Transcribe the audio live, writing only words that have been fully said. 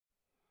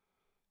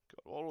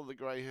All of the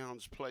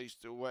greyhounds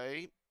placed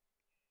away.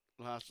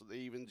 Last of the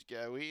evens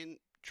go in.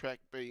 Track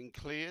being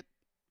cleared.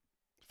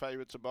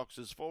 Favourites are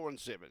boxes 4 and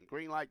 7.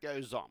 Green light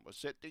goes on. We're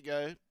set to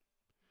go.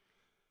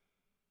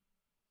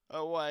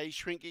 Away,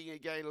 shrinking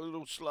again a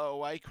little slow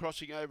away.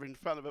 Crossing over in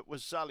front of it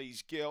was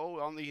Sully's Gill.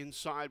 On the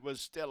inside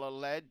was Stella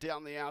Ladd.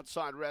 Down the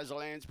outside,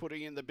 Razaland's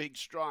putting in the big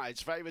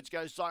strides. Favourites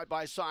go side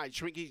by side.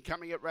 Shrinking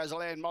coming at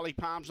Razaland. Molly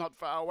Palm's not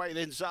far away.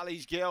 Then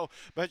Sully's Gill.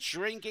 But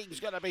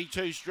Shrinking's going to be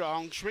too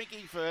strong.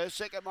 Shrinking first.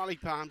 Second, Molly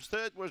Palm's.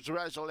 Third was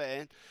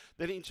Razaland.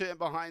 Then in turn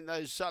behind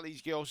those,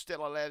 Sully's Gill,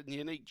 Stella Ladd and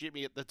Unique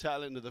Jimmy at the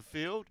tail end of the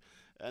field.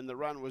 And the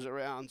run was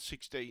around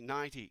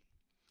 16.90.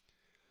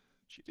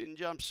 She didn't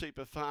jump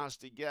super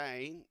fast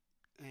again,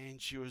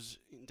 and she was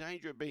in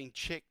danger of being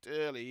checked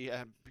early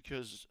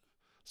because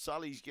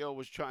Sully's Gill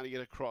was trying to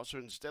get across her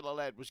and Stella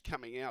Ladd was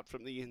coming out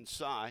from the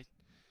inside.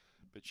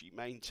 But she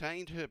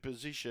maintained her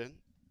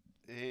position,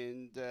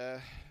 and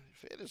fair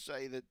to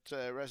say that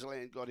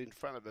Razaland got in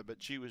front of her,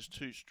 but she was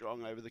too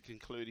strong over the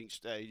concluding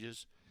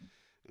stages.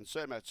 And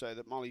so much so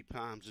that Molly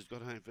Palms has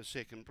got home for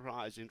second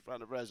prize in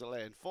front of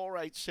Razaland.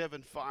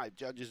 4875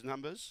 judges'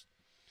 numbers.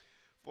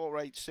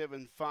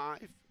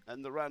 4875,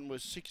 and the run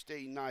was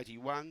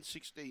 16.91.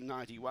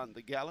 16.91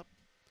 the gallop.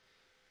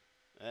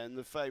 And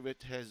the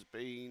favourite has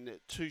been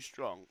too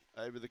strong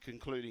over the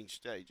concluding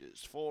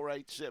stages.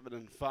 4.87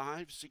 and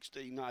 5.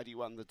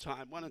 16.91 the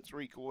time. 1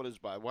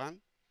 3/4 by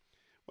 1.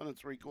 1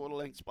 3/4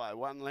 lengths by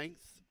 1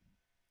 length.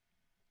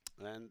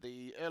 And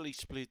the early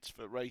splits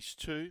for race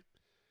 2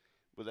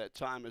 with that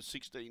time of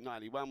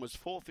 16.91 was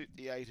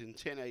 4.58 and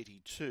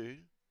 10.82.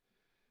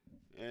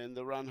 And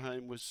the run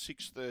home was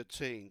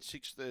 6.13.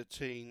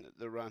 6.13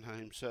 the run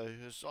home. So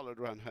a solid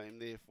run home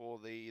there for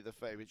the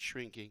favourite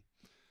Shrinking.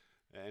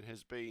 And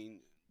has been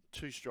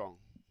too strong.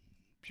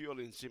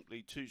 Purely and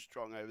simply too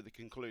strong over the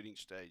concluding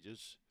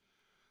stages.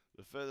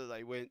 The further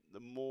they went, the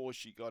more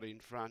she got in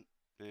front.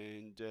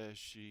 And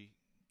she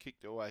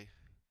kicked away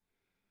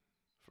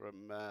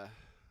from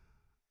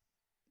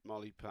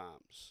Molly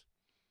Palms.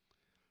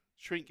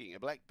 Shrinking, a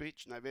black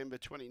bitch, November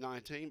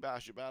 2019.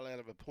 Barsha Bale out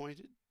of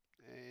appointed.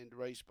 And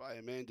raced by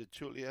Amanda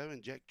Tullio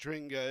and Jack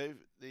Dringove,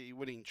 the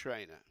winning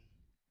trainer.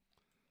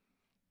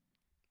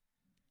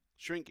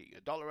 Shrinking,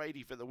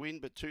 $1.80 for the win,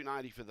 but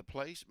 $2.90 for the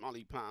place.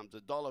 Molly Palms,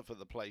 $1 for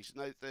the place.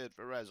 No third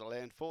for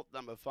Razaland. Fourth,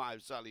 number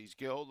 5, Sully's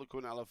Girl. The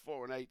Quinella,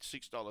 4 and 8,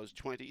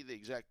 $6.20. The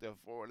Exacta,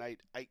 4 and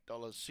 8,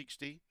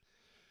 $8.60.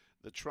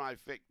 The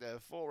Trifecta,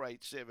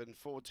 487,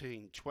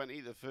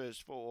 $14.20. The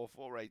first 4,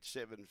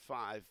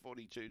 4875,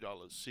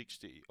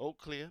 $42.60. All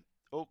clear.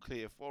 All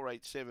clear.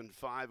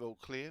 4875, all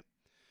clear.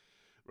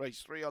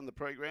 Race 3 on the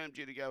program,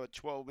 due to go at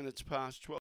 12 minutes past 12.